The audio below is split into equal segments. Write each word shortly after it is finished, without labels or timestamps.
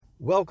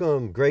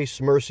Welcome, grace,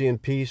 mercy,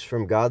 and peace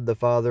from God the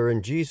Father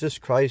and Jesus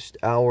Christ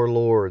our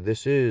Lord.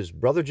 This is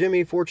Brother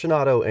Jimmy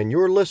Fortunato, and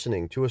you're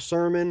listening to a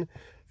sermon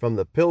from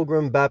the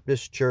Pilgrim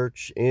Baptist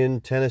Church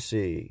in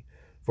Tennessee.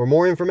 For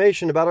more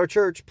information about our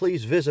church,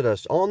 please visit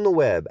us on the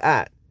web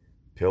at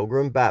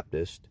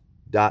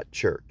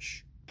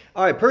pilgrimbaptist.church.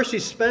 All right, Percy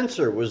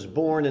Spencer was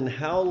born in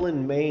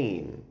Howland,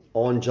 Maine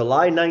on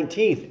July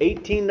 19th,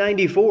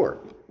 1894.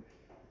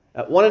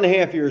 At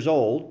 1.5 years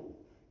old,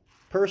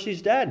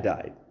 Percy's dad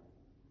died.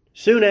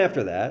 Soon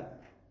after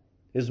that,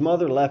 his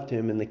mother left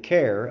him in the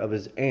care of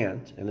his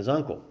aunt and his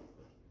uncle.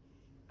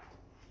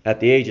 At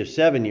the age of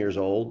 7 years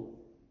old,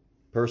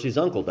 Percy's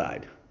uncle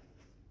died.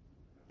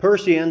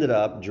 Percy ended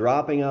up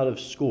dropping out of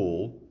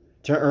school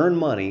to earn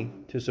money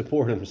to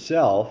support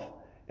himself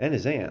and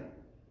his aunt.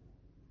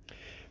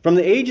 From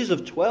the ages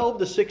of 12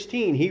 to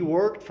 16, he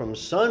worked from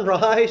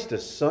sunrise to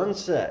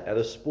sunset at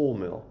a spool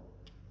mill.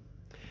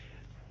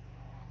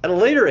 At a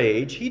later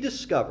age, he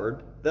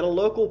discovered that a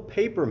local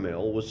paper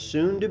mill was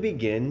soon to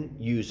begin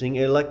using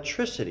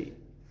electricity,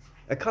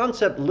 a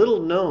concept little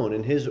known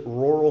in his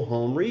rural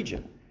home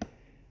region.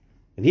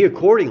 And he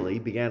accordingly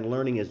began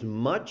learning as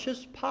much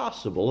as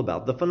possible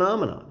about the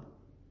phenomenon.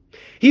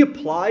 He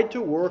applied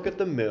to work at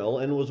the mill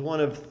and was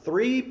one of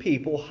 3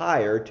 people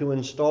hired to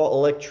install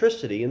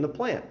electricity in the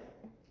plant.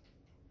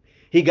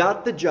 He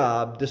got the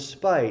job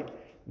despite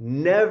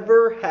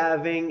never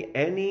having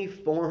any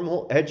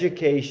formal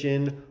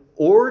education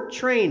or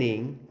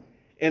training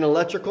in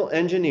electrical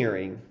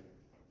engineering,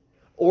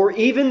 or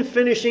even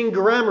finishing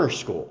grammar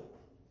school.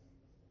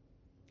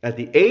 At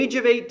the age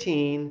of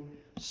 18,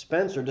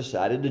 Spencer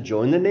decided to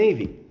join the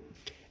Navy,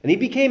 and he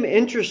became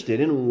interested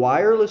in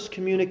wireless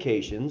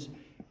communications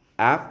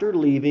after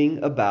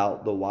learning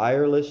about the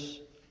wireless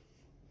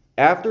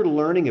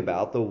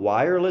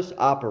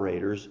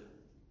operators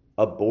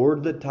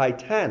aboard the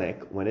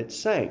Titanic when it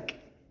sank.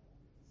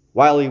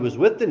 While he was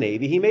with the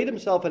Navy, he made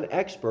himself an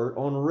expert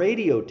on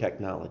radio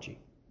technology.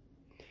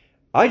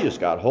 I just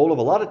got hold of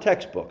a lot of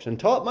textbooks and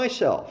taught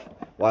myself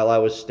while I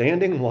was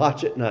standing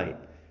watch at night.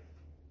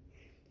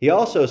 He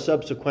also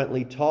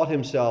subsequently taught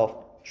himself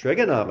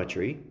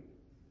trigonometry.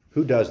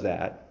 Who does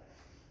that?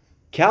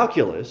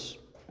 Calculus.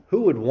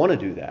 Who would want to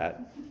do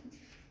that?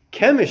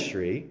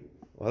 Chemistry.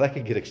 Well, that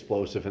could get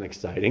explosive and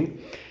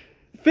exciting.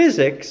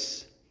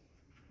 Physics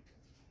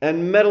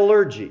and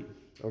metallurgy,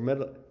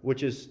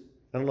 which is,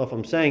 I don't know if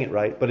I'm saying it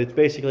right, but it's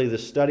basically the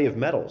study of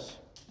metals.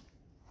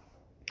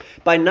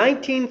 By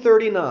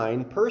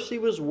 1939, Percy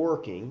was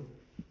working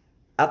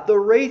at the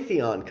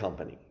Raytheon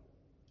Company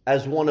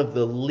as one of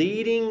the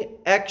leading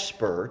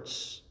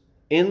experts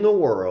in the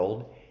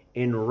world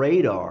in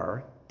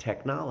radar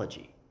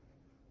technology.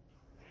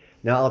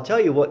 Now, I'll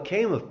tell you what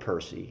came of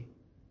Percy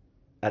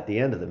at the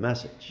end of the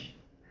message.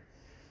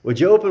 Would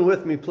you open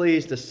with me,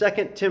 please, to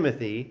 2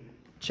 Timothy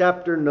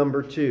chapter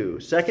number 2.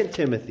 2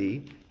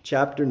 Timothy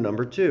chapter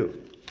number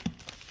 2.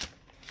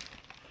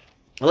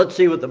 Let's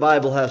see what the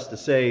Bible has to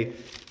say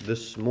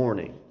this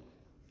morning.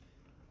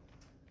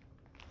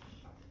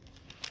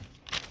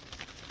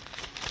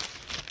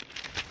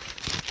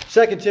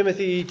 Second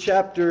Timothy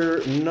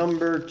chapter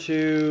number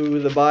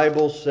 2, the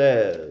Bible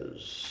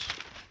says,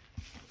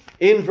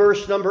 in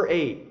verse number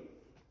 8,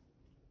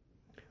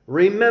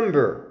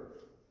 remember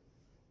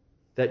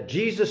that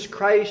Jesus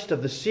Christ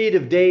of the seed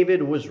of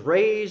David was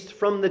raised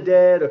from the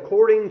dead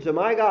according to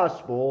my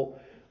gospel,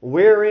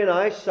 wherein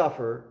I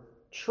suffer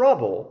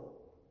trouble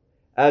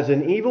as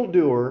an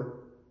evildoer,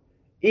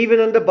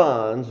 even unto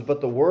bonds, but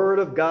the word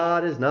of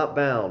God is not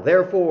bound.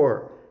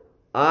 Therefore,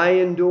 I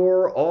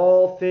endure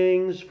all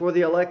things for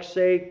the elect's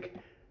sake,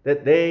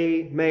 that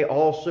they may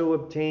also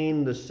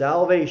obtain the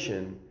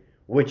salvation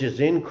which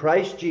is in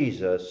Christ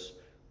Jesus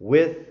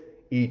with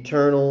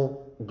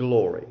eternal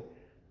glory.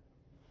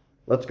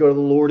 Let's go to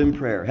the Lord in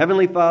prayer.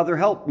 Heavenly Father,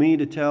 help me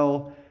to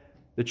tell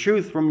the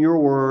truth from your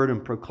word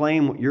and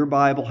proclaim what your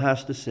Bible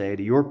has to say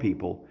to your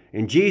people.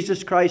 In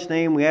Jesus Christ's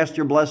name, we ask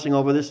your blessing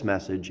over this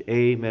message.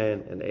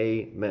 Amen and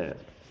amen.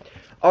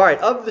 All right,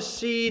 of the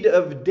seed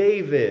of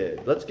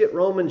David, let's get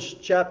Romans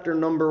chapter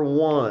number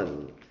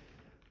 1.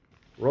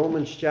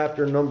 Romans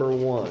chapter number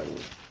 1.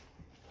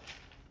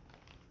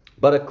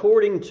 But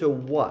according to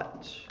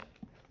what?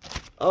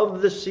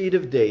 Of the seed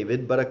of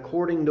David, but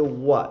according to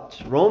what?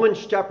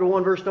 Romans chapter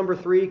 1, verse number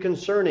 3,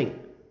 concerning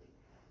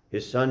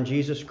his Son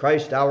Jesus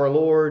Christ our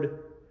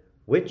Lord,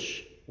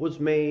 which was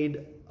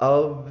made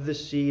of the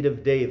seed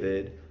of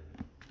David,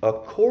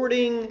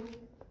 according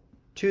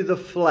to the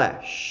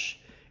flesh.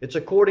 It's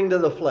according to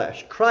the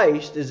flesh.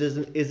 Christ is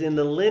in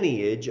the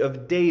lineage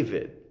of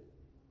David.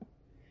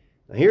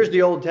 Now here's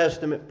the Old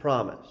Testament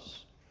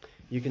promise.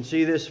 You can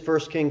see this 1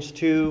 Kings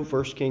 2,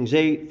 1 Kings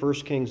 8, 1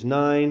 Kings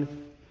 9.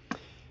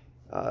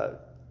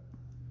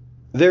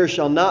 There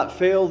shall not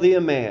fail thee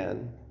a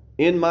man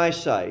in my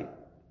sight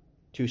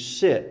to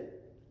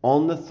sit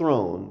on the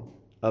throne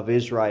of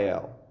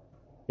Israel.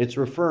 It's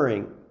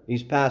referring,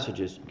 these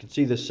passages, you can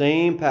see the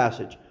same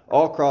passage,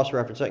 all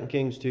cross-reference, 2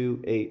 Kings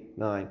 2, 8,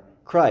 9.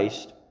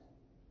 Christ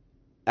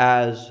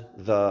as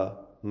the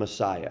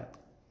Messiah.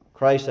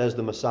 Christ as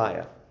the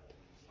Messiah.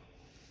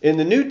 In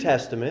the New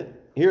Testament,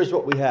 here's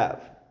what we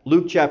have.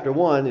 Luke chapter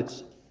 1,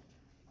 it's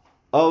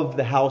of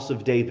the house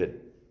of David.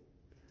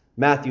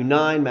 Matthew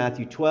 9,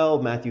 Matthew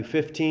 12, Matthew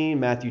 15,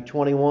 Matthew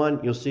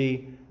 21, you'll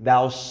see,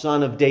 thou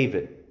son of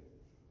David.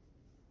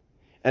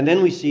 And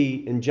then we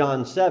see in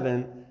John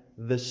 7,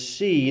 the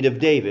seed of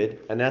David,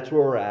 and that's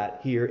where we're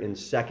at here in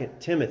 2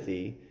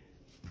 Timothy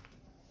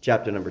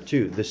chapter number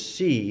 2, the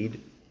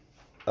seed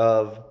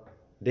of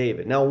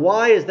David. Now,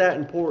 why is that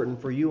important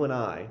for you and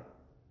I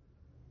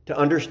to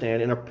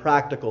understand in a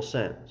practical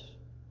sense?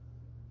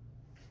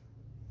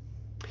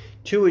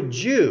 To a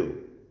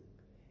Jew,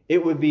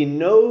 it would be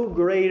no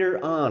greater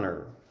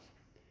honor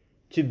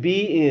to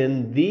be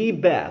in the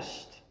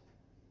best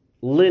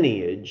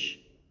lineage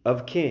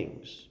of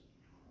kings.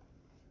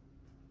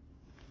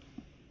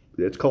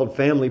 It's called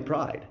family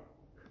pride.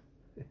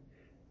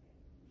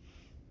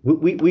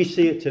 We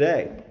see it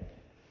today.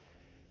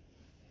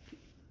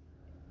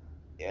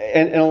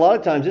 And a lot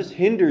of times this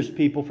hinders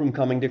people from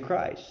coming to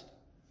Christ.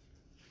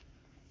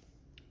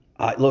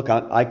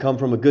 I come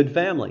from a good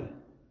family.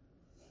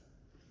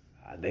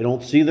 They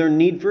don't see their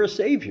need for a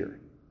Savior.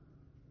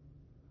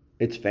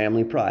 It's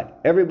family pride.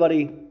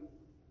 Everybody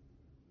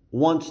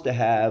wants to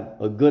have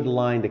a good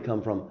line to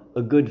come from,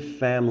 a good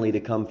family to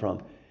come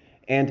from.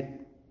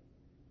 And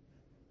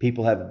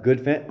people have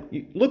good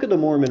families. Look at the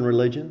Mormon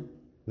religion.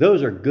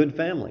 Those are good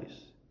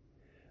families.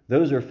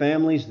 Those are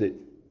families that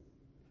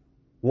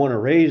want to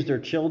raise their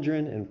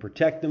children and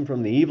protect them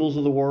from the evils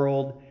of the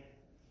world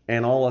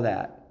and all of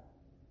that.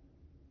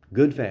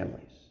 Good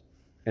families.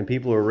 And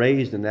people are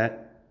raised in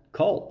that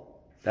cult,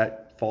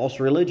 that false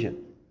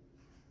religion.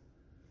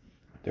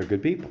 They're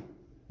good people.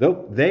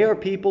 Though they are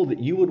people that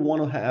you would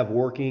want to have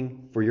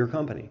working for your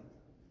company.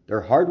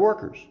 They're hard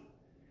workers.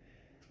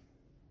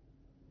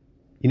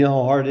 You know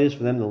how hard it is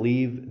for them to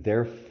leave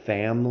their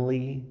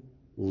family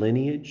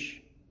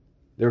lineage,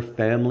 their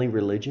family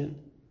religion?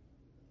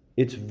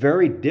 It's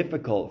very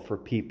difficult for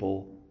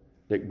people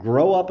that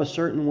grow up a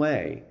certain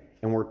way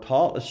and were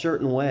taught a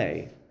certain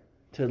way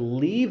to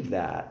leave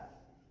that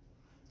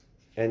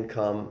and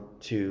come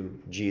to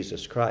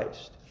Jesus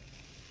Christ.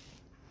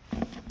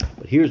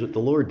 But here's what the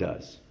Lord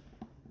does.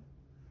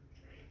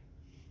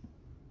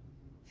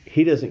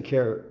 He doesn't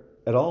care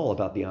at all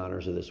about the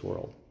honors of this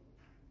world.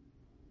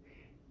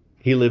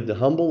 He lived a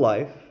humble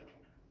life.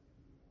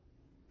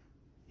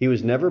 He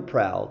was never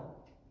proud,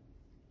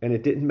 and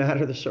it didn't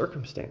matter the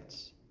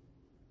circumstance.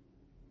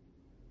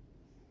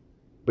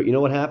 But you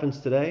know what happens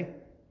today?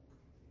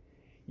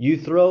 You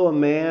throw a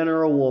man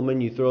or a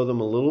woman, you throw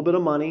them a little bit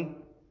of money,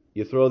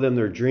 you throw them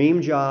their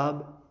dream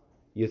job,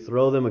 you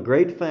throw them a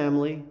great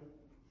family,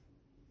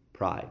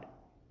 pride.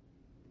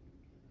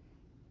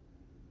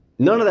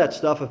 None of that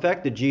stuff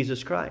affected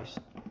Jesus Christ.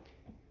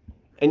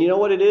 And you know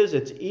what it is?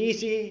 It's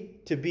easy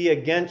to be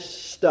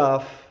against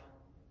stuff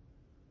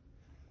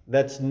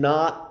that's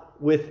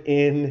not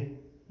within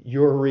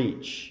your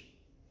reach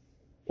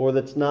or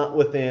that's not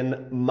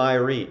within my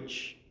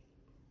reach.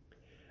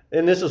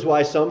 And this is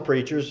why some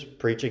preachers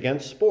preach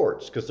against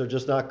sports, because they're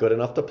just not good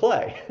enough to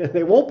play.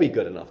 They won't be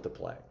good enough to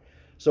play.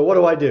 So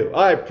what do?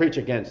 I preach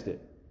against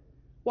it.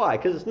 Why?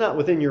 Because it's not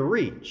within your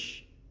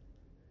reach.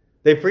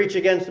 They preach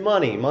against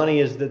money.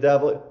 Money is the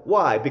devil.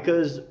 Why?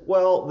 Because,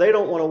 well, they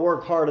don't want to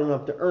work hard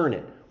enough to earn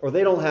it, or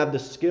they don't have the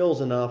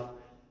skills enough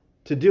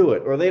to do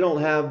it, or they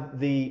don't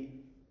have the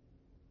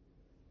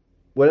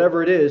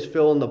whatever it is,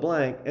 fill in the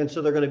blank, and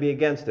so they're going to be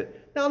against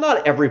it. Now,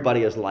 not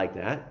everybody is like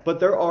that, but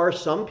there are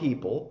some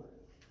people,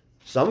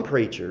 some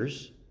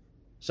preachers,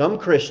 some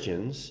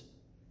Christians,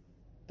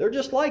 they're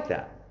just like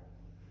that.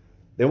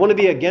 They want to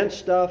be against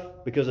stuff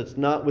because it's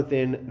not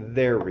within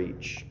their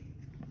reach.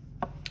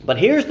 But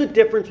here's the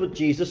difference with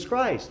Jesus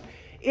Christ.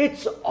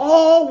 It's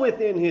all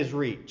within his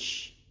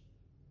reach.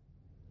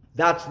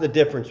 That's the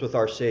difference with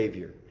our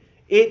Savior.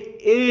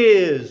 It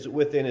is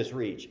within his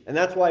reach. And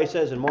that's why he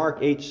says in Mark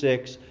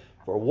 8:6,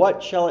 "For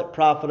what shall it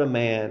profit a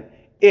man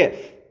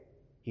if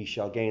he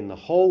shall gain the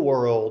whole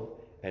world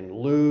and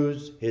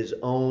lose his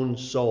own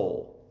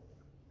soul?"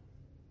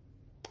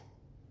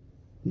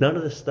 None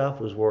of the stuff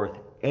was worth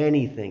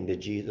anything to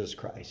Jesus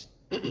Christ.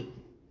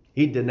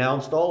 He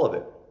denounced all of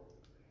it.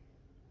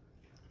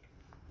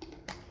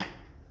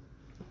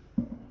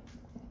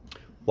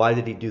 Why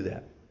did he do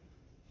that?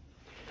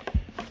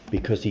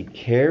 Because he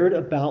cared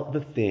about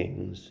the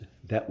things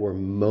that were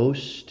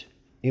most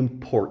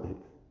important.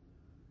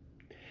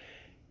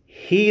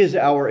 He is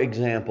our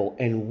example,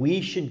 and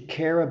we should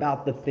care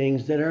about the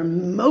things that are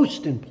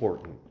most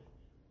important.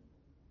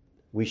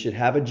 We should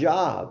have a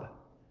job.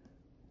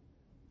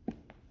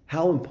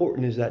 How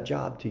important is that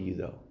job to you,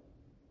 though?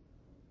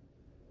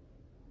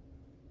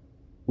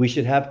 We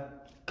should have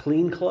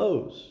clean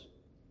clothes.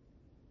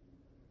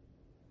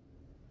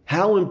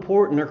 How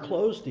important are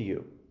clothes to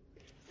you?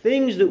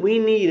 Things that we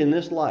need in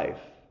this life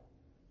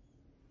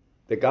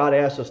that God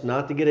asks us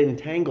not to get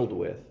entangled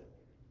with.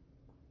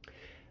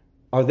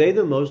 Are they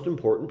the most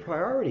important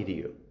priority to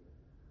you?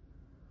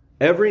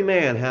 Every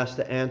man has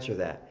to answer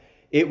that.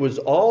 It was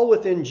all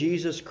within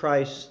Jesus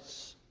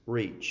Christ's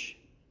reach.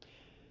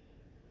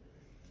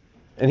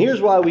 And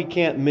here's why we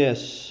can't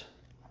miss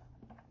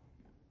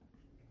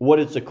what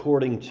it's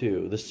according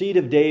to. The seed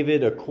of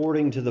David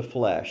according to the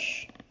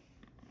flesh.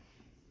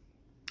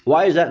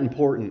 Why is that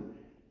important?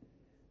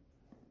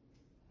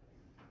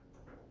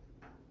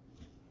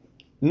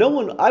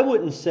 I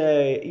wouldn't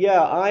say,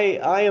 yeah,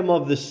 I am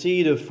of the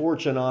seed of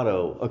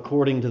Fortunato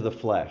according to the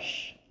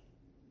flesh.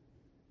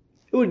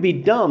 It would be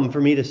dumb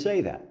for me to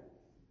say that.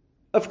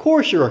 Of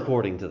course you're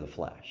according to the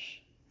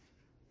flesh.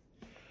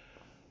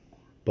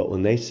 But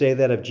when they say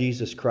that of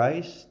Jesus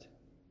Christ,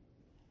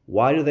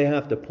 why do they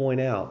have to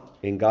point out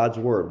in God's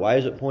word? Why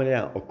is it pointed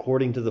out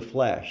according to the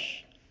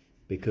flesh?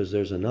 Because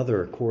there's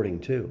another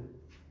according to.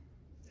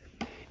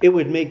 It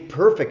would make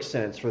perfect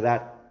sense for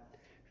that.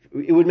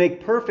 It would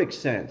make perfect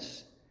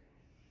sense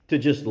to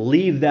just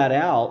leave that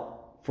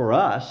out for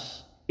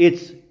us.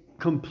 It's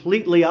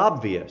completely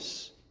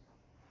obvious.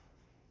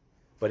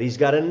 But he's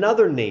got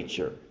another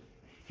nature.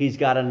 He's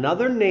got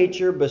another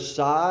nature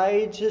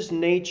besides his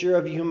nature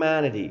of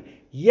humanity.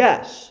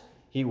 Yes,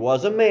 he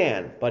was a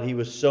man, but he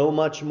was so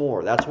much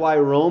more. That's why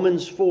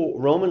Romans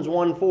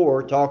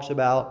 1:4 talks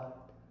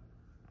about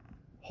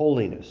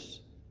holiness.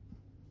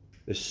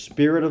 The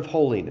Spirit of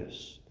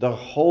holiness. The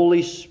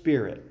Holy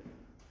Spirit.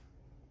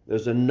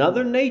 There's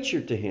another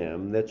nature to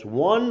him that's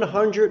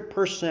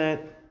 100%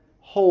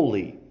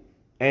 holy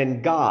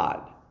and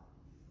God.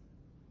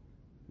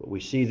 But we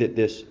see that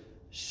this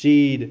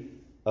seed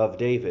of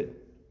David,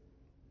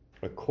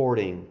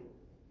 according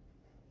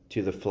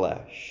to the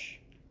flesh.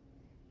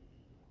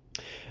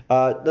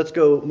 Let's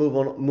go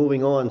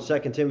moving on. 2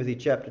 Timothy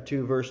chapter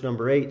 2, verse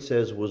number 8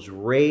 says, was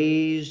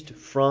raised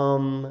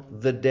from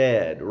the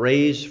dead.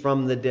 Raised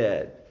from the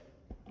dead.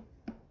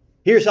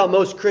 Here's how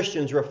most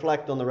Christians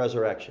reflect on the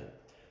resurrection.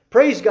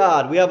 Praise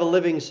God, we have a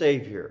living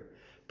Savior.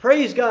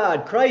 Praise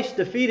God, Christ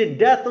defeated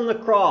death on the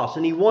cross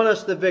and he won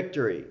us the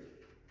victory.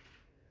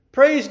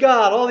 Praise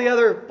God, all the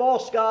other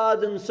false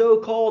gods and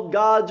so-called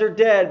gods are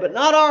dead, but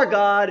not our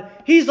God.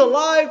 He's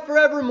alive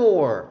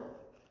forevermore.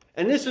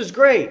 And this is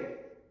great.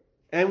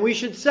 And we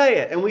should say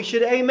it and we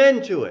should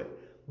amen to it.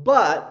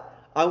 But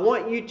I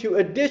want you to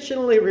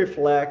additionally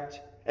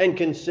reflect and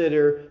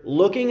consider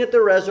looking at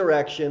the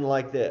resurrection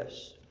like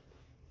this.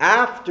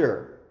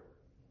 After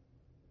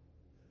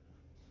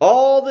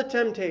all the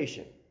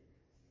temptation,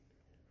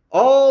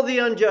 all the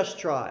unjust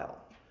trial,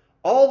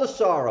 all the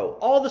sorrow,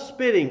 all the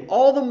spitting,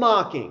 all the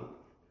mocking,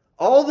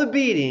 all the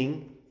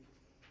beating,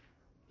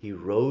 he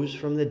rose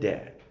from the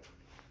dead.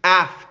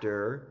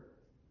 After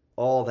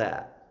all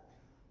that.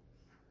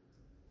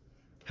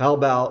 How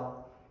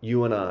about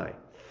you and I?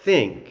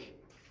 Think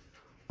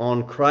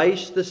on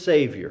Christ the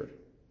Savior.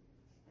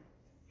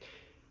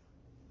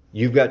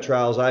 You've got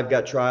trials, I've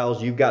got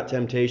trials. You've got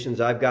temptations,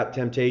 I've got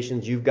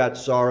temptations. You've got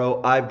sorrow,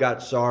 I've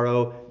got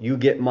sorrow. You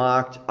get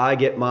mocked, I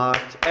get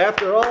mocked.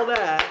 After all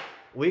that,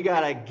 we got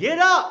to get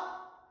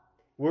up.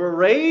 We're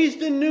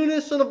raised in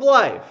newness of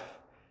life.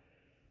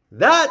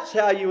 That's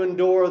how you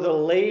endure the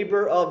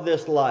labor of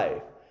this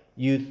life.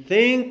 You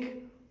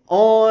think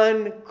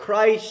on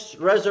Christ's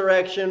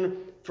resurrection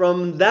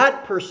from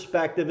that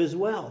perspective as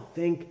well.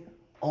 Think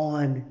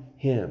on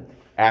him.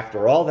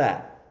 After all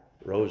that,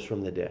 rose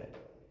from the dead.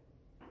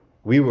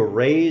 We were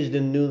raised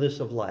in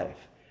newness of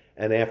life.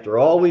 And after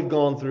all we've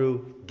gone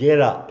through, get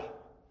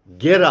up.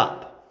 Get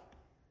up.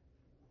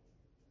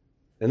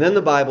 And then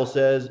the Bible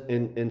says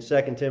in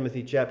 2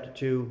 Timothy chapter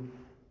 2,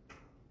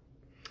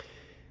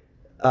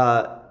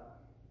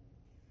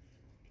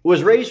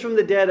 was raised from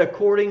the dead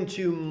according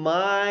to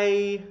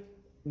my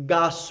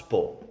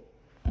gospel.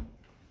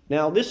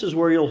 Now, this is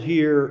where you'll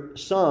hear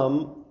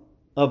some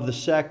of the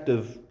sect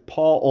of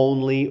Paul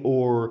only,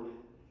 or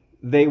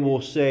they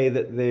will say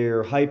that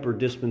they're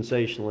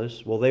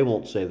hyper-dispensationalists. Well, they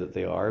won't say that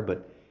they are,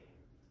 but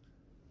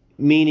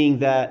meaning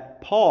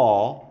that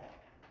Paul,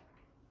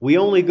 we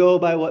only go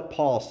by what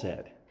Paul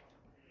said.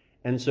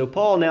 And so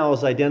Paul now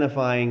is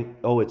identifying,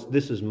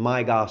 this is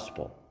my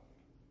gospel.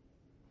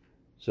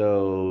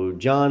 So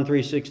John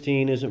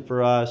 3:16 isn't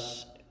for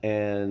us,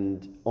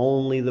 and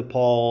only the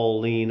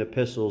Pauline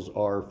epistles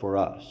are for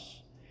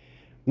us.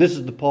 This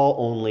is the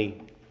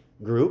Paul-only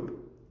group.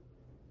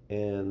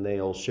 And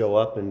they'll show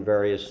up in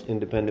various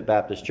independent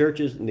Baptist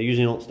churches. And they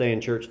usually don't stay in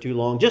church too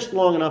long. Just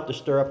long enough to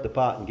stir up the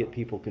pot and get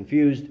people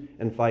confused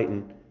and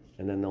fighting.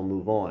 And then they'll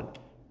move on.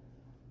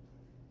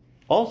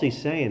 All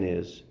he's saying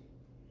is,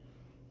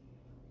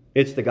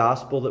 it's the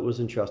gospel that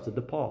was entrusted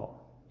to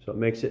Paul. So it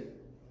makes it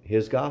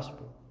his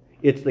gospel.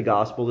 It's the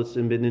gospel that's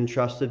been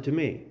entrusted to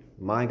me.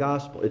 My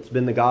gospel. It's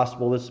been the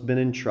gospel that's been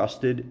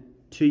entrusted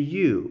to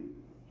you.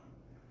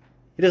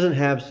 He doesn't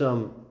have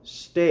some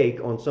stake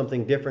on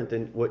something different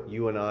than what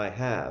you and I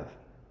have.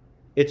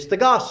 It's the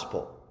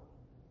gospel.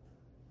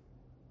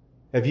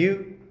 Have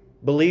you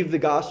believed the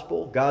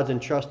gospel? God's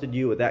entrusted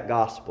you with that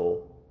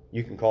gospel.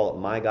 You can call it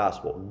my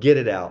gospel. Get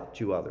it out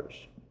to others.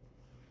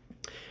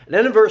 And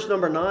then in verse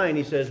number 9,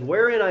 he says,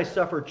 wherein I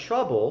suffer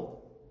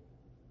trouble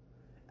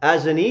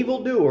as an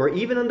evildoer,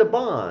 even unto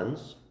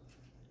bonds,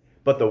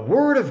 but the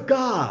word of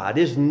God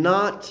is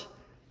not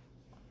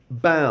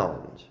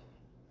bound.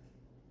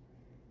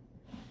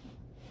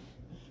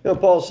 You know,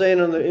 Paul's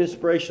saying on the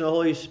inspiration of the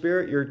Holy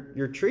Spirit,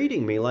 you're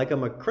treating me like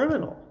I'm a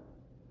criminal.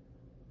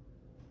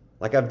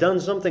 Like I've done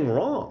something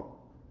wrong.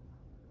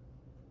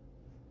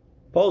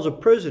 Paul's a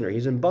prisoner.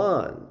 He's in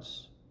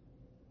bonds.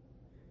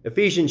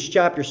 Ephesians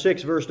chapter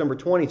 6, verse number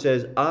 20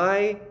 says,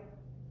 I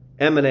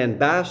am an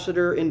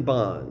ambassador in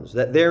bonds,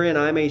 that therein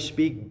I may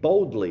speak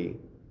boldly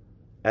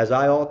as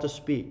I ought to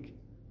speak.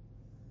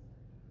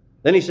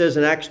 Then he says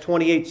in Acts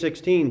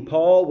 28:16,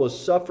 Paul was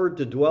suffered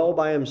to dwell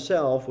by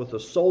himself with a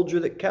soldier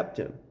that kept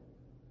him.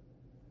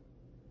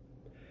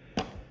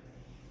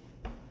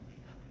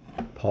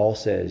 Paul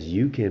says,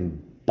 you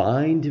can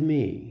bind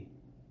me,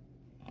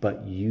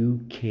 but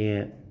you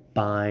can't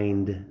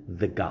bind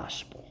the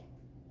gospel.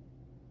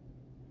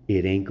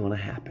 It ain't going to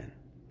happen.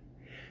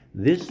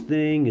 This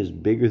thing is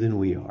bigger than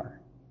we are.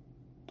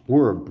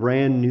 We're a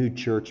brand new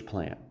church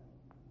plant.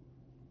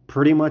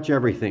 Pretty much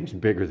everything's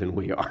bigger than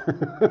we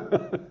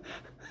are.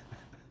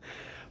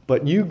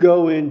 But you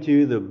go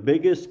into the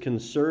biggest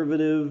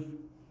conservative,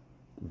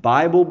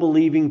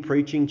 Bible-believing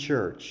preaching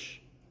church.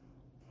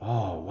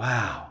 Oh,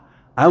 wow.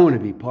 I want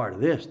to be part of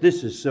this.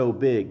 This is so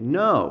big.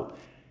 No.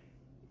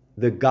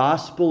 The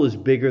gospel is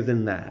bigger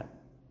than that.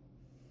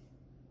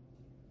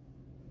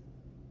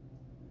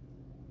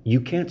 You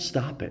can't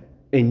stop it.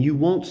 And you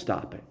won't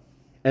stop it.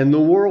 And the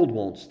world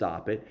won't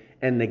stop it.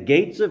 And the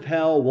gates of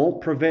hell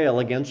won't prevail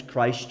against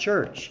Christ's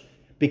church.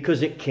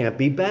 Because it can't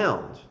be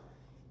bound.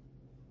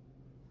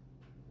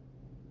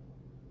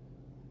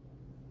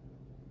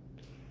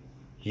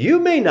 You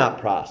may not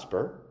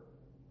prosper.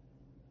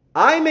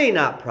 I may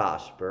not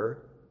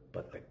prosper.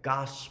 But the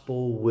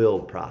gospel will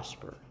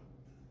prosper.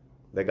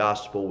 The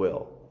gospel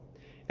will.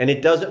 And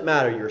it doesn't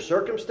matter your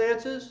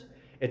circumstances.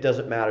 It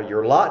doesn't matter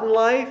your lot in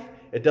life.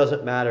 It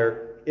doesn't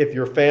matter if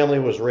your family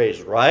was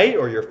raised right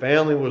or your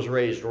family was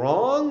raised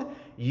wrong.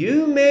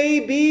 You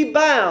may be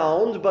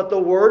bound, but the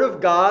Word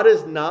of God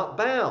is not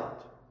bound.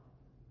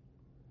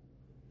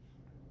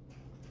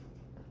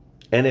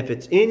 And if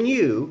it's in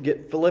you,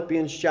 get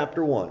Philippians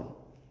chapter 1.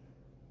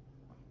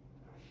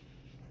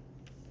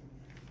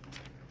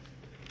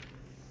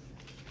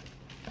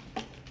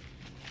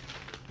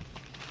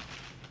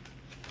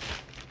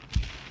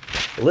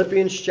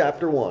 Philippians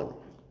chapter 1.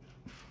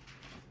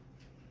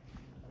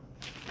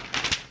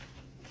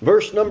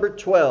 Verse number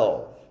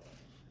 12.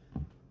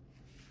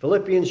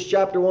 Philippians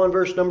chapter 1,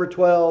 verse number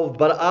 12.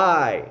 But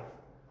I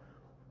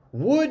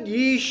would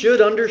ye should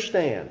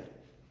understand,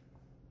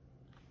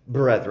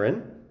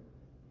 brethren,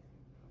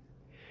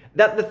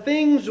 that the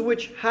things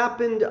which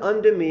happened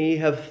unto me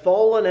have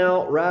fallen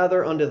out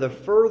rather unto the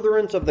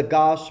furtherance of the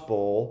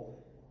gospel,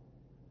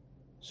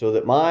 so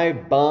that my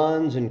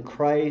bonds in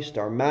Christ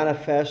are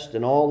manifest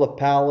in all the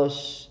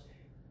palace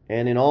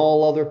and in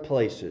all other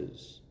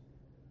places.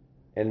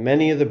 And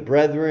many of the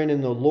brethren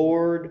in the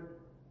Lord,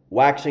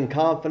 waxing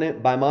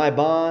confident by my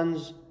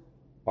bonds,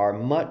 are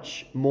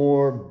much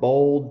more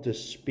bold to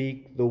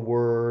speak the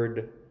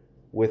word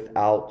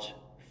without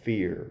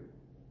fear.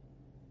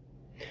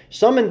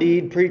 Some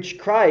indeed preach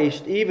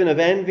Christ even of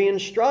envy and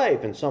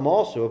strife, and some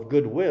also of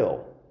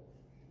goodwill.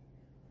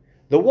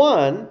 The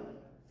one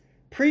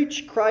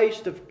preach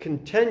Christ of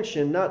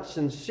contention, not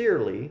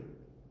sincerely,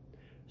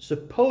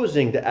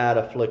 supposing to add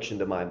affliction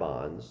to my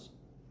bonds,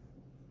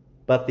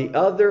 but the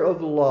other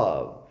of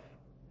love,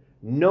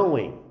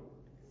 knowing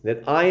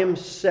that I am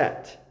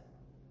set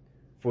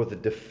for the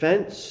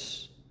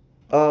defense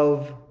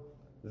of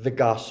the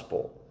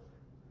gospel.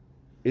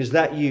 Is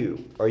that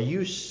you? Are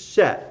you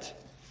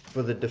set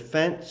for the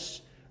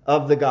defense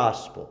of the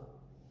gospel?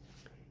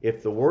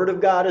 If the Word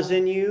of God is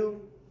in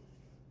you,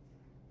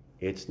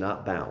 it's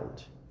not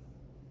bound.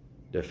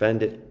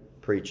 Defend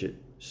it, preach it,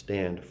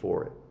 stand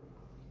for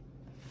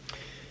it.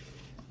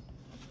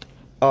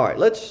 All right,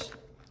 let's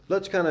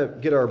kind of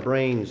get our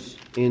brains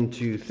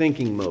into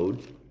thinking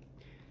mode.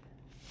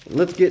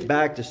 Let's get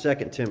back to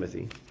 2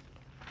 Timothy.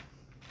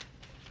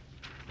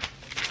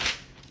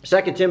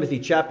 2 Timothy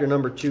chapter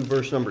number 2,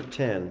 verse number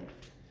 10.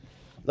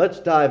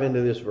 Let's dive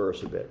into this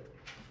verse a bit.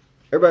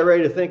 Everybody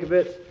ready to think a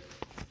bit?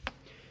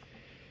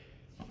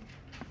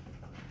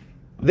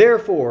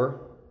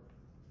 Therefore,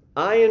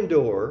 I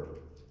endure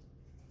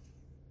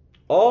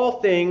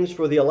all things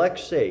for the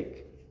elect's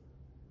sake,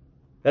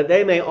 that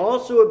they may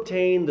also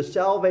obtain the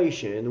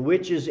salvation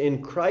which is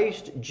in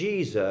Christ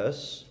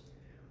Jesus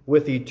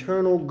with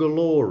eternal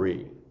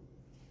glory.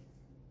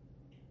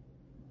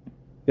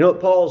 You know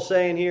what Paul's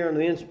saying here in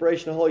the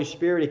inspiration of the Holy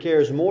Spirit? He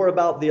cares more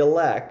about the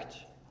elect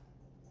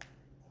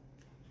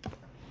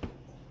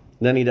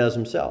than he does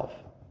himself.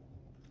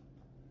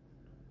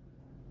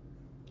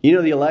 You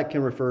know, the elect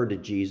can refer to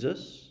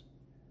Jesus.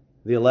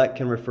 The elect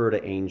can refer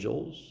to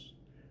angels.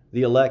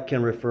 The elect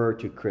can refer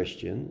to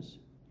Christians.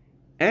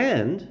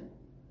 And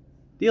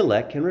the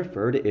elect can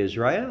refer to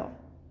Israel.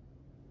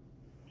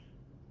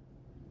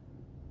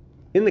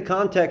 In the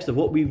context of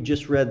what we've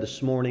just read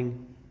this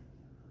morning,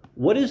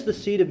 what is the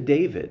seed of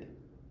David?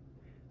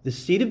 The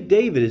seed of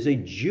David is a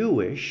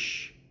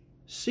Jewish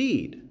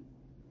seed.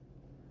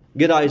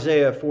 Get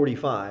Isaiah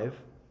 45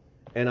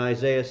 and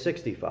Isaiah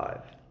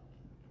 65.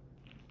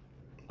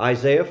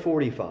 Isaiah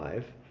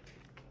 45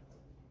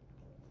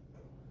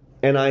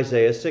 and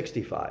Isaiah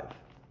 65.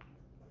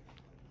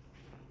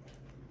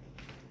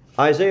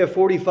 Isaiah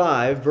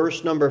 45,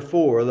 verse number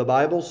 4, the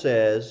Bible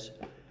says,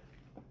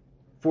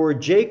 "For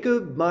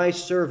Jacob my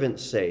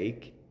servant's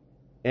sake,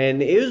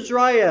 and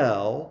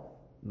Israel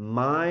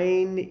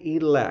mine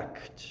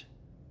elect."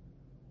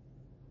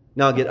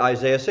 Now get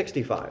Isaiah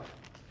 65.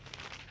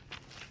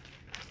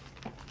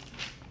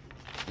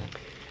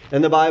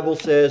 And the Bible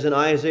says in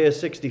Isaiah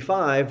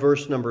 65,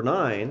 verse number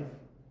 9,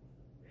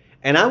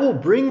 "And I will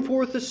bring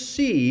forth a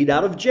seed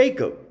out of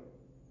Jacob,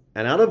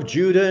 and out of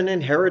Judah an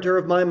inheritor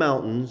of my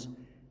mountains,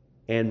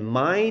 and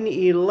mine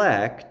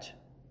elect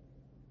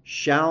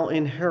shall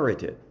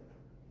inherit it."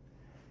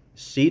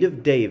 Seed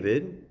of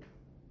David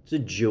is a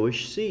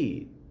Jewish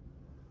seed.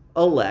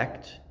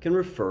 Elect can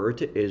refer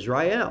to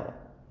Israel.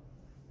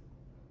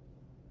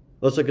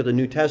 Let's look at the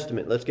New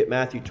Testament. Let's get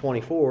Matthew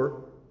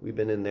 24. We've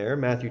been in there,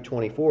 Matthew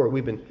 24.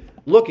 We've been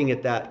looking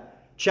at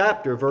that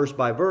chapter verse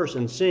by verse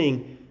and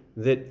seeing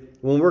that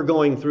when we're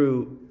going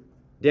through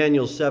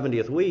Daniel's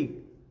 70th week,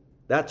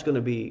 that's going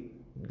to be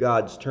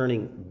God's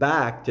turning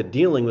back to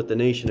dealing with the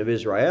nation of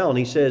Israel. And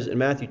he says in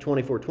Matthew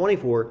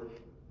 24:24,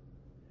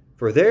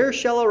 "For there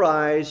shall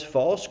arise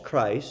false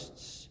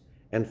Christs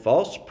and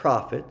false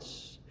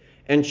prophets,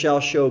 and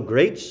shall show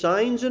great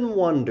signs and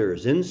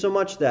wonders,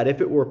 insomuch that, if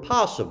it were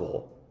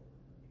possible,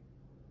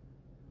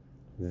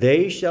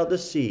 they shall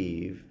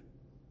deceive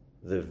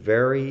the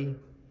very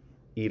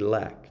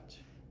elect."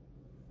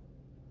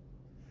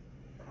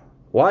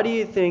 Why do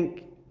you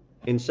think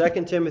in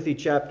 2 Timothy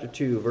chapter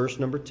 2, verse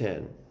number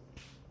 10,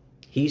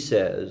 he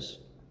says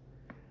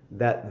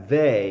that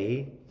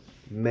they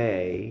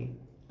may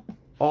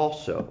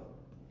also?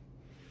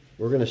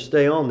 We're going to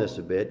stay on this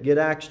a bit. Get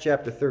Acts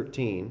chapter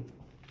 13.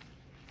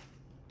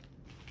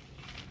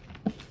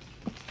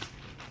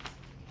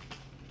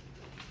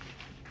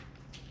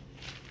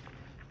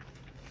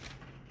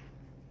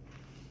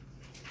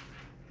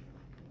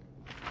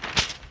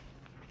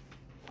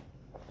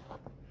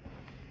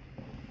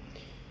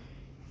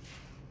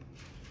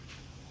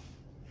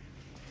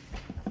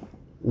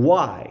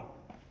 Why?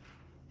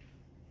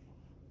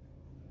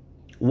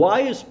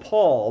 Why is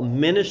Paul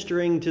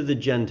ministering to the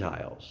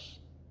Gentiles?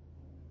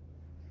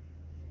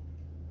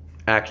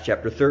 Acts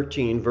chapter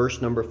 13,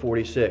 verse number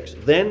 46.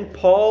 "Then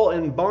Paul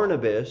and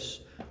Barnabas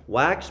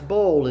waxed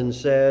bold and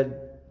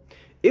said,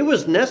 It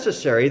was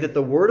necessary that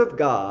the word of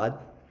God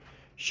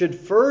should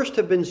first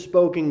have been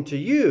spoken to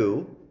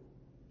you,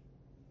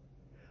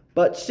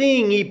 but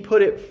seeing ye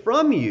put it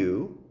from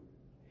you,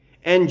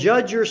 and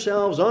judge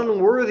yourselves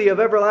unworthy of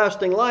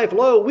everlasting life,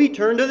 lo, we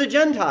turn to the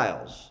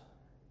Gentiles."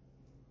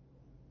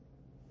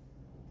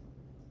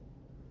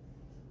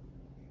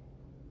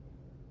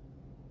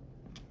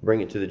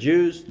 Bring it to the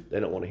Jews. They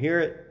don't want to hear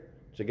it.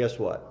 So guess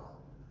what?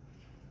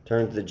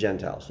 Turn to the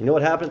Gentiles. You know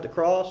what happened at the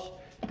cross?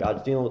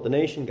 God's dealing with the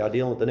nation. God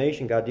dealing with the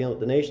nation. God dealing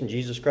with the nation.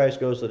 Jesus Christ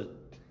goes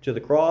to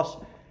the cross.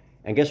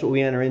 And guess what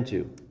we enter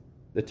into?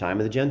 The time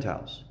of the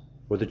Gentiles,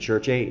 or the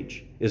church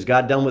age. Is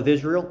God done with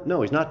Israel?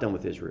 No, he's not done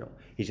with Israel.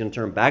 He's going to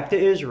turn back to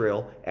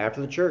Israel after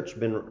the church has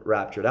been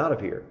raptured out of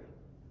here.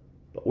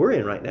 But we're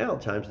in right now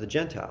times of the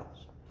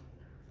Gentiles.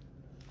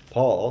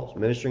 Paul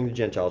is ministering to the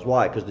Gentiles.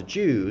 Why? Because the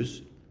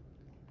Jews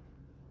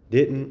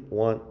didn't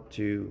want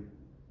to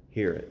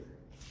hear it.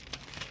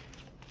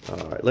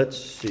 All right, let's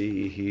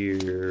see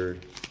here.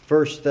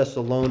 1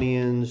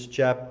 Thessalonians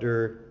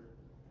chapter...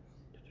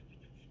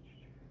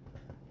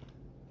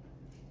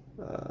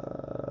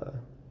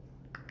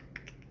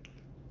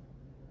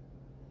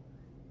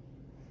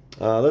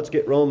 let's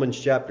get Romans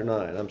chapter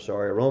 9.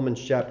 Romans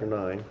chapter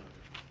 9.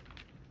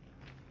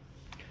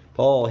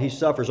 Paul, he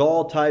suffers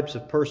all types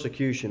of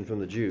persecution from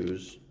the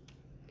Jews.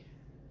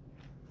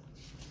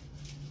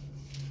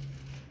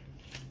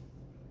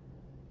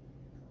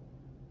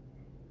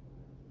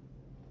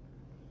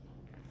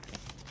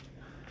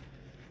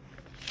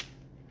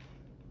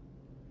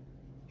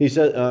 He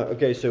said,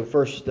 so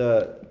First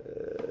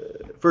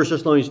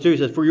Thessalonians 2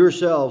 says, "For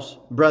yourselves,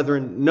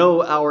 brethren,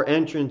 know our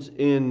entrance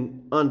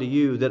in unto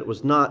you, that it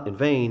was not in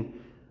vain.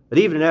 But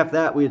even after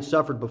that we had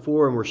suffered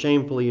before, and were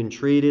shamefully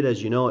entreated,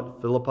 as you know,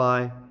 at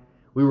Philippi.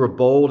 We were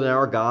bold in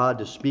our God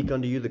to speak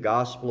unto you the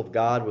gospel of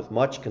God with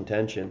much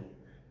contention.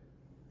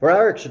 For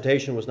our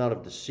exhortation was not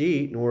of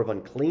deceit, nor of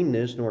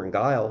uncleanness, nor in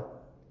guile.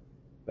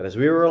 But as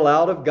we were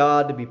allowed of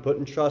God to be put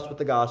in trust with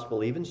the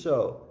gospel, even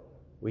so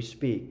we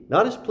speak,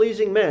 not as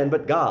pleasing men,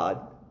 but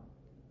God,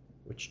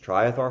 which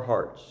trieth our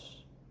hearts.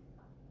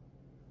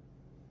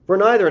 For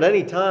neither at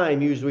any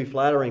time used we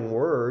flattering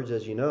words,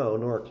 as you know,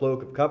 nor a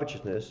cloak of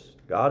covetousness,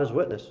 God is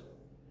witness.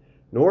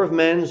 Nor of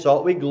men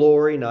sought we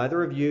glory,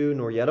 neither of you,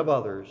 nor yet of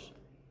others.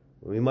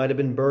 We might have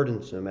been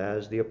burdensome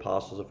as the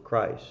apostles of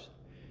Christ."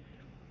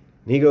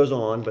 And he goes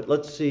on, but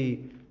let's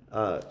see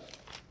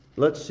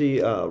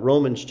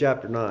Romans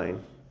chapter 9.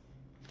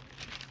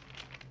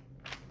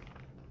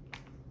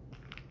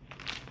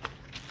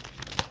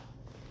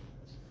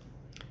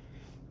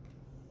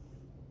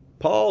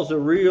 Paul's a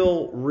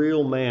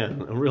real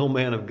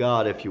man of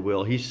God, if you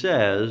will. He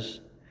says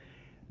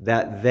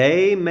that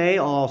they may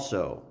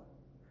also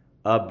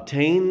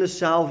obtain the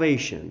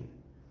salvation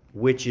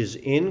which is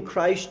in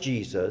Christ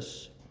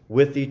Jesus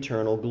with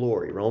eternal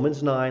glory.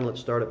 Romans 9, let's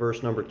start at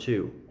verse number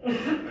 2.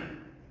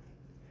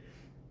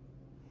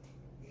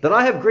 That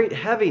I have great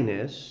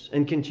heaviness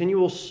and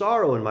continual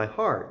sorrow in my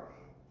heart.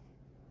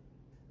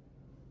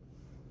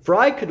 For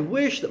I could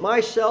wish that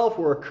myself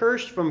were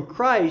accursed from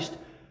Christ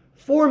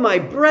for my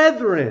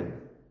brethren,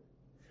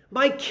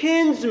 my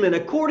kinsmen,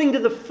 according to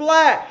the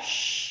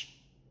flesh.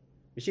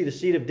 You see the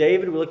seed of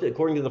David, we looked at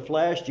according to the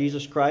flesh,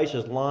 Jesus Christ,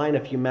 his line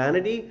of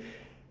humanity.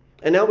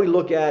 And now we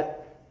look at,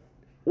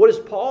 what is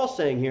Paul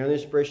saying here in the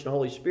inspiration of the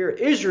Holy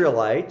Spirit?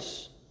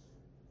 Israelites,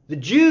 the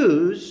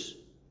Jews,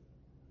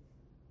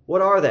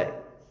 what are they?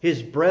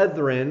 His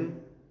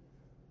brethren,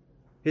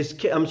 his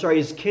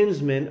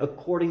kinsmen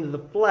according to the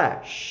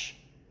flesh,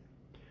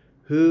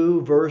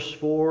 who, verse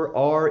 4,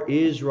 are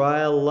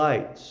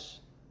Israelites,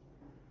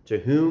 to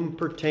whom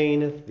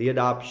pertaineth the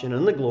adoption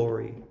and the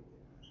glory,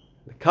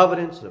 the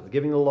covenants of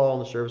giving the law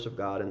and the service of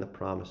God and the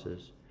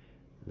promises.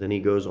 Then he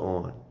goes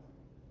on.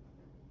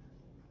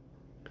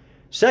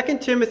 2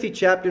 Timothy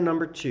chapter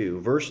number 2,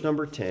 verse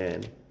number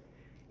 10,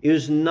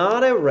 is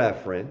not a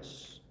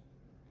reference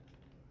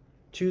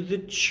to the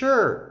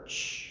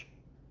church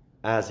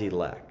as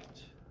elect.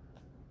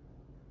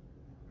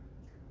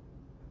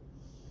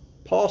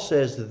 Paul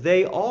says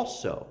they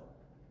also.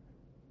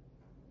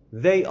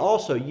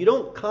 You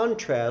don't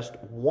contrast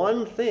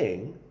one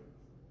thing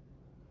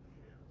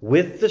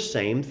with the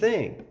same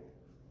thing.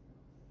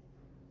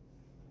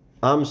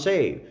 I'm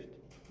saved.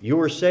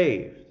 You're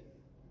saved.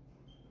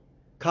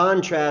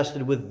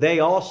 Contrasted with they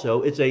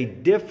also, it's a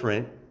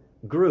different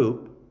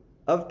group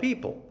of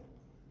people.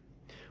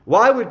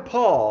 Why would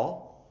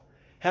Paul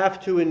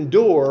have to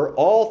endure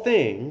all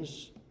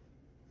things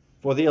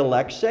for the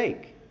elect's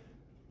sake?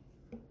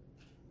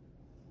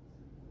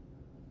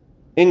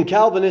 In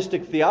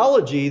Calvinistic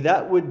theology,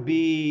 that would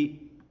be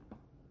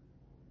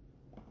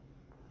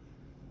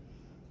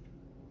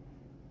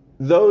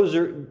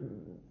they're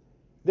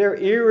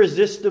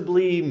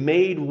irresistibly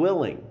made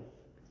willing.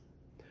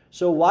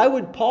 So why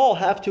would Paul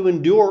have to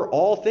endure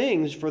all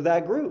things for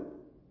that group?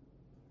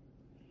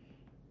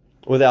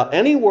 Without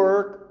any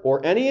work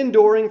or any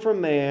enduring from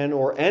man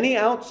or any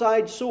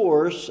outside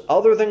source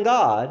other than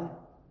God.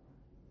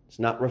 It's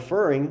not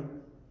referring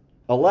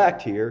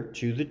elect here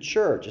to the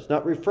church. It's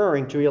not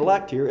referring to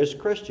elect here as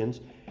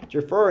Christians. It's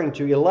referring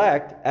to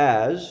elect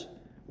as,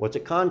 what's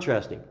it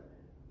contrasting?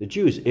 The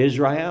Jews,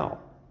 Israel.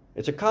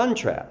 It's a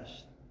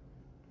contrast.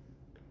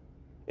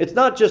 It's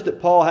not just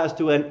that Paul has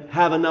to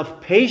have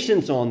enough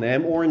patience on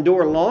them or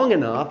endure long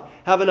enough,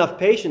 have enough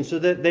patience so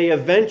that they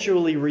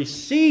eventually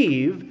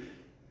receive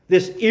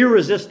this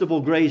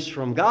irresistible grace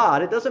from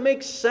God. It doesn't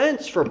make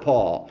sense for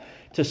Paul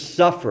to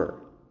suffer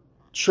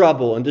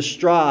trouble and to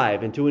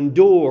strive and to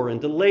endure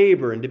and to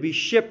labor and to be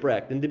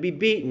shipwrecked and to be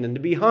beaten and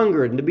to be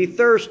hungered and to be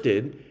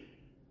thirsted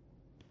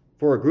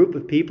for a group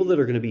of people that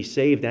are going to be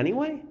saved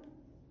anyway.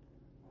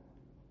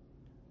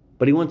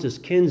 But he wants his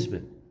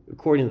kinsmen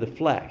according to the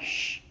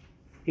flesh.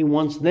 He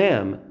wants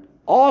them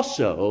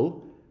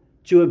also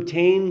to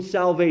obtain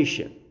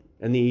salvation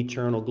and the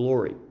eternal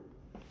glory.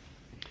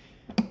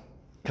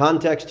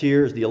 Context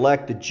here is the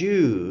elect, the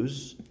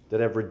Jews that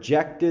have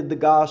rejected the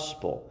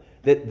gospel,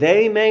 that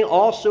they may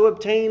also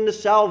obtain the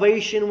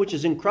salvation which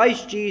is in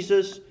Christ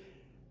Jesus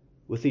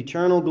with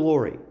eternal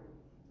glory.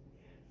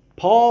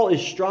 Paul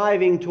is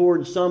striving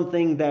towards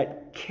something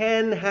that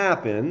can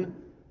happen.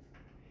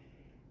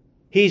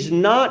 He's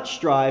not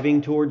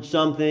striving towards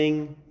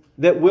something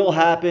that will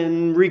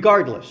happen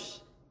regardless.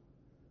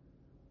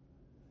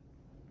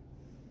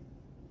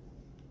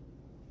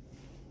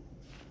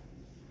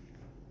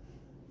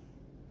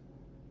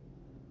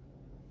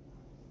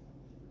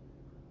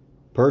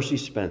 Percy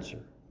Spencer.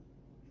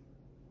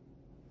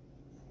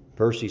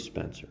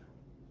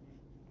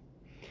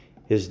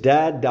 His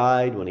dad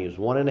died when he was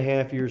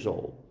 1.5 years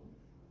old.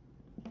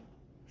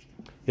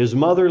 His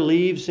mother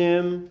leaves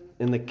him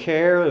in the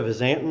care of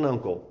his aunt and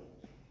uncle.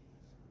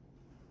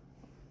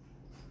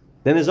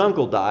 Then his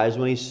uncle dies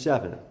when he's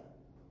 7.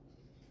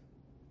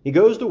 He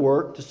goes to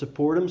work to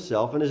support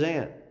himself and his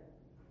aunt.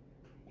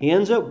 He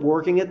ends up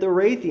working at the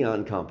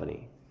Raytheon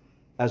Company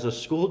as a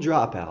school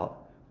dropout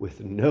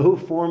with no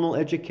formal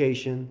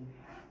education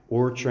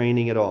or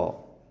training at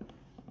all.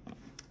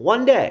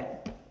 One day,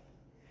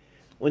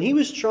 when he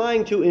was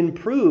trying to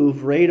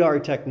improve radar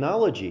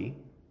technology,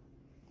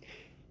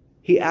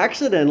 he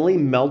accidentally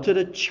melted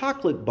a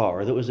chocolate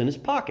bar that was in his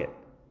pocket.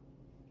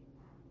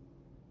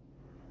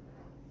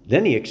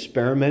 Then he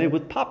experimented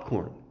with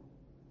popcorn.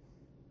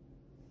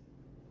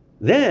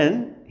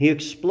 Then he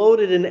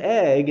exploded an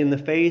egg in the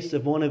face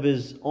of one of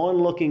his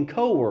onlooking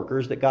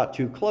coworkers that got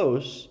too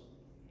close,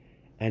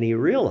 and he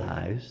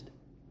realized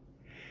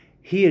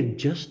he had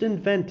just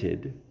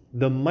invented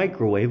the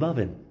microwave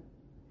oven.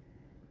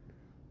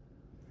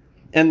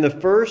 And the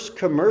first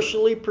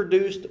commercially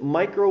produced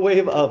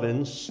microwave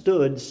oven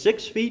stood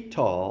 6 feet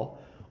tall,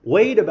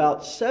 weighed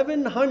about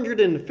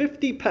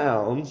 750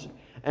 pounds,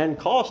 and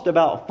cost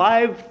about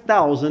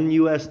 $5,000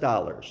 US.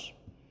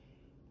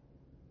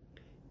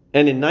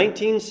 And in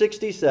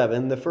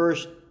 1967, the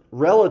first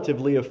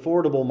relatively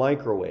affordable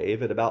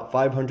microwave at about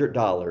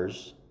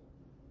 $500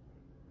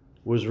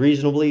 was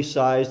reasonably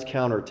sized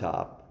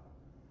countertop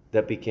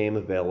that became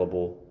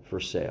available for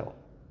sale.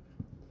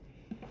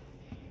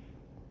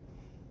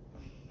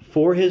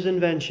 For his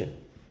invention,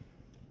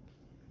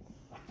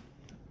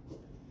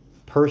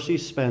 Percy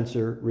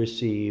Spencer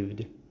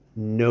received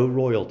no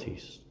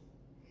royalties.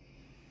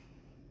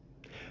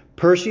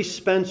 Percy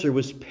Spencer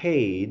was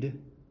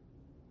paid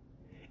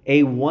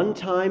a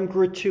one-time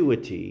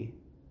gratuity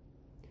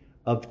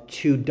of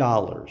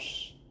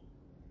 $2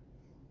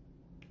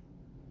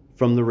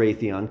 from the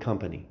Raytheon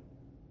Company.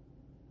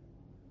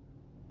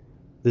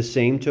 The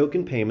same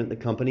token payment the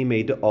company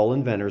made to all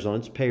inventors on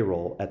its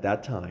payroll at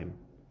that time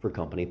for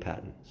company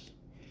patents.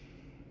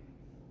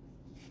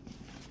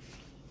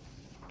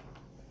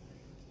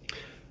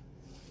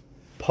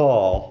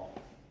 Paul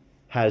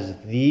has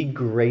the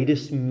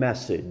greatest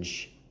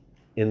message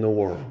in the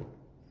world.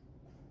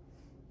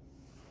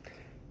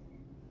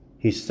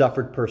 He's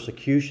suffered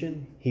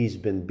persecution. He's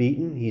been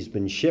beaten. He's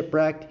been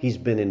shipwrecked. He's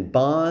been in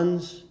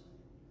bonds.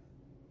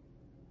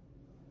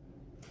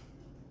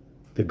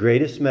 The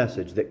greatest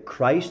message, that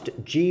Christ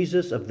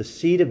Jesus of the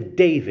seed of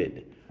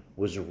David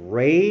was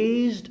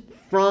raised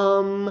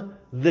from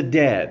the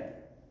dead.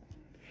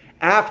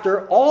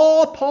 After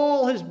all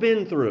Paul has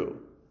been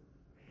through,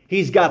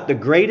 he's got the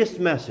greatest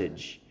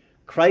message.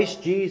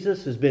 Christ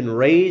Jesus has been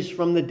raised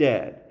from the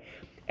dead.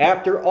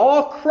 After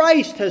all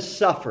Christ has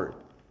suffered,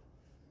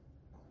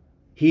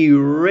 He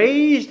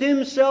raised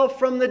Himself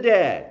from the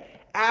dead.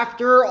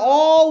 After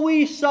all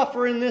we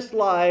suffer in this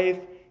life,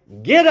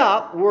 get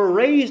up, we're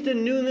raised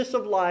in newness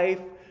of life.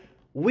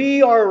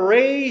 We are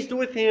raised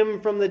with Him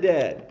from the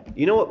dead.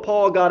 You know what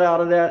Paul got out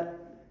of that?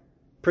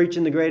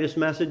 Preaching the greatest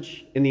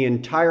message in the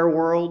entire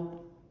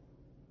world?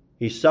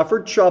 He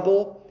suffered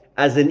trouble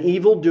as an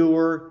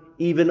evildoer,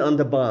 even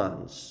unto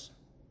bonds.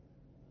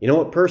 You know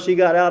what Percy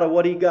got out of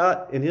what he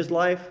got in his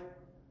life?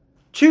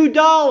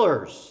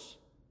 $2.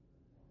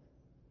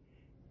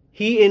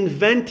 He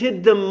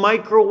invented the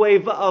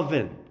microwave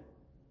oven.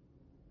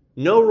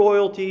 No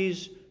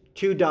royalties,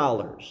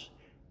 $2.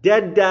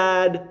 Dead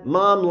dad,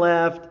 mom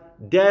left,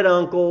 dead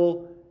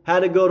uncle,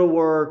 had to go to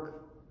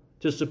work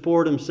to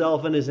support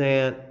himself and his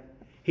aunt.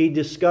 He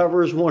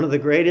discovers one of the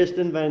greatest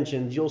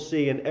inventions you'll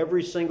see in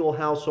every single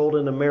household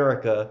in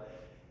America,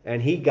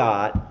 and he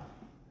got,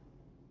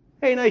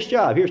 hey, nice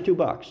job, here's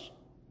 $2.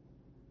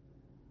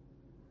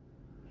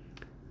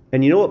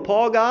 And you know what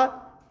Paul got?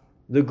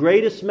 The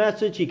greatest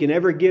message he can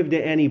ever give to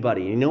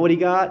anybody. You know what he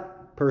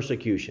got?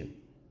 Persecution,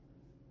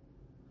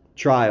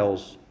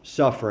 trials,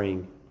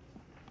 suffering,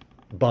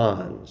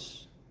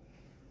 bonds.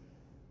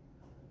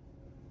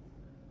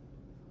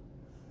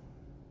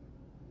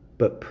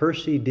 But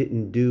Percy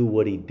didn't do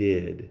what he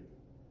did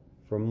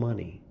for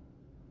money.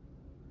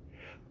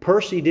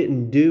 Percy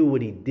didn't do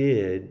what he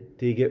did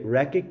to get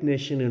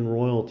recognition and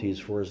royalties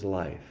for his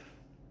life.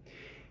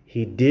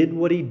 He did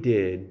what he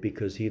did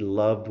because he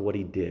loved what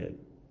he did.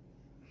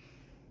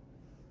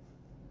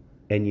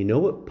 And you know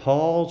what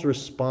Paul's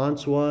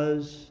response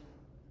was?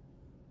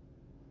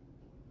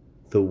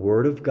 The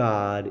Word of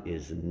God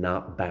is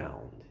not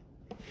bound.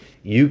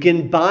 You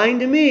can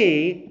bind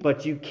me,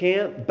 but you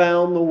can't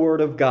bound the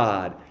Word of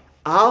God.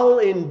 I'll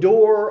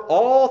endure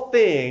all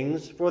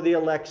things for the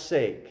elect's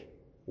sake.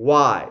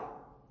 Why?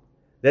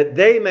 That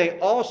they may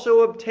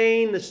also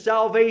obtain the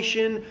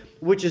salvation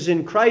which is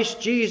in Christ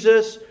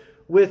Jesus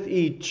with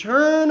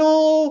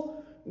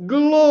eternal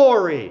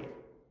glory.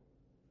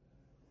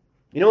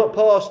 You know what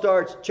Paul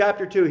starts?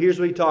 Chapter 2, here's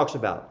what he talks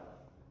about.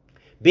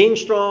 Being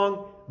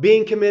strong,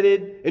 being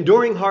committed,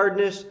 enduring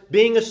hardness,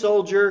 being a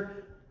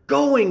soldier,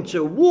 going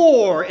to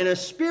war in a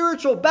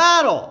spiritual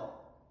battle,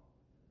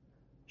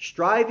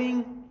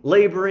 striving,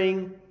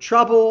 laboring,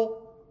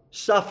 trouble,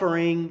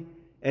 suffering,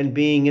 and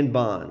being in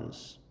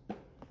bonds.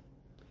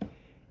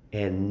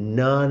 And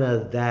none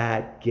of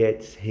that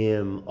gets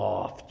him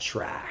off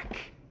track.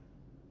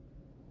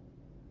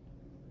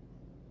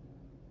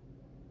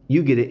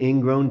 You get an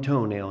ingrown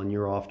toenail and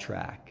you're off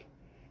track.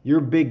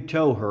 Your big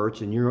toe hurts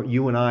and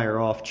you and I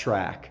are off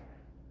track.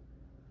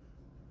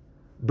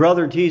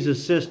 Brother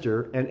teases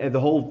sister and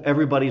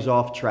everybody's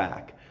off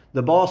track.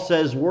 The boss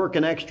says work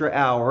an extra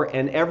hour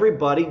and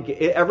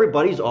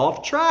everybody's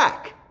off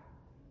track.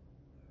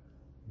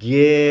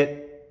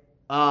 Get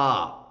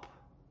up.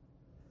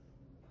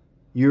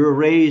 You're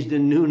raised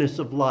in newness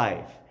of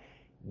life.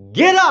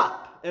 Get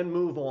up and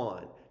move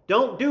on.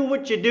 Don't do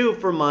what you do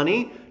for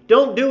money.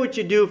 Don't do what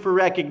you do for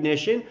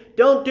recognition.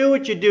 Don't do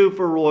what you do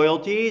for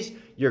royalties.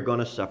 You're going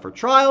to suffer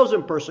trials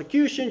and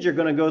persecutions. You're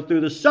going to go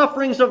through the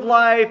sufferings of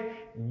life.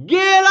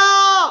 Get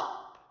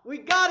up! We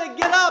got to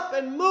get up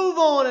and move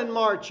on and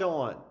march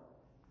on.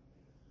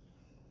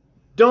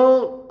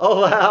 Don't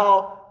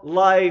allow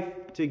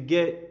life to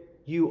get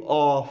you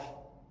off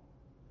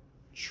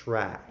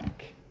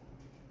track.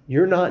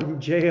 You're not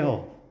in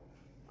jail.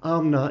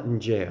 I'm not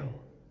in jail.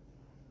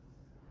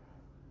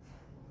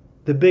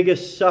 The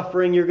biggest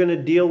suffering you're going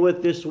to deal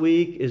with this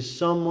week is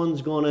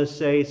someone's going to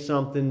say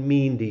something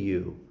mean to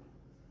you.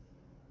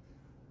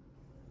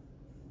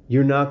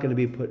 You're not going to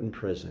be put in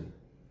prison.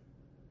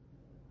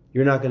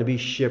 You're not going to be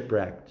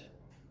shipwrecked.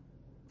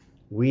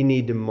 We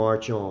need to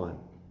march on.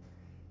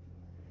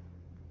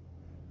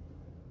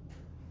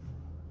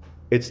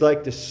 It's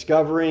like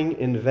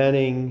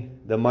inventing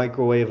the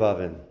microwave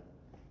oven.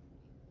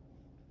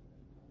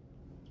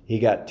 He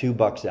got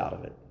 $2 out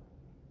of it.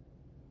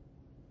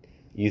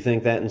 You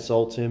think that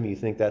insults him? You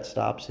think that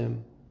stops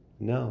him?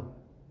 No.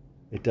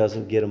 It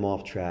doesn't get him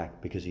off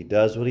track because he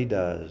does what he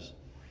does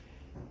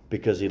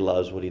because he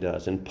loves what he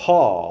does. And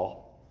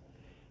Paul,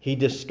 he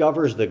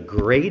discovers the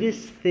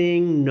greatest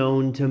thing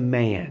known to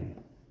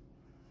man,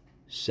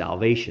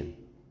 salvation.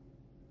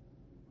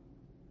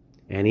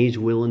 And he's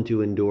willing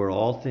to endure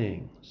all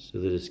things so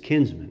that his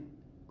kinsmen,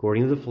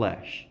 according to the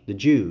flesh, the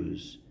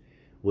Jews,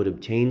 would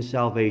obtain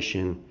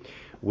salvation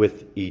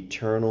with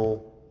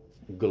eternal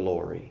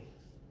glory,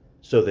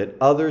 so that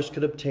others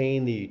could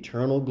obtain the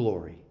eternal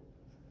glory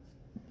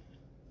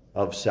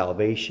of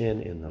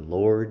salvation in the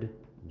Lord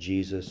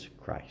Jesus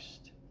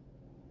Christ.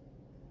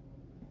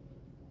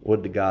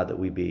 Would to God that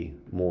we be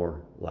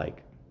more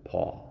like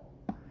Paul.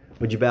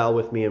 Would you bow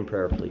with me in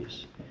prayer,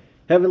 please?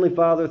 Heavenly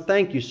Father,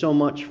 thank you so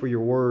much for your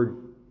word.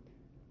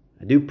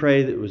 I do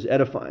pray that it was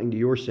edifying to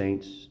your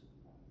saints.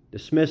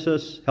 Dismiss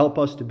us, help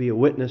us to be a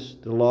witness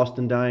to the lost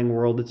and dying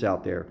world that's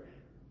out there.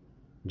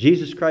 In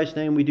Jesus Christ's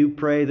name, we do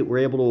pray that we're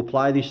able to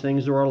apply these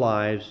things to our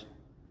lives.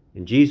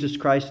 In Jesus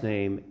Christ's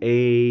name,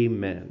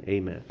 amen.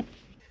 Amen.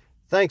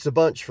 Thanks a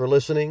bunch for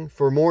listening.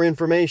 For more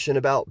information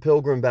about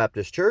Pilgrim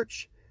Baptist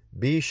Church,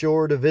 be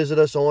sure to visit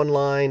us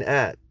online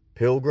at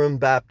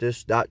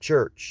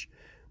pilgrimbaptist.church,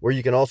 where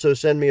you can also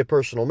send me a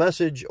personal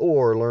message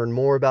or learn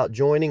more about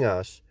joining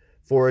us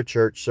for a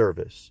church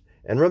service.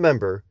 And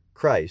remember,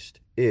 Christ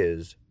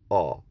is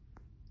all.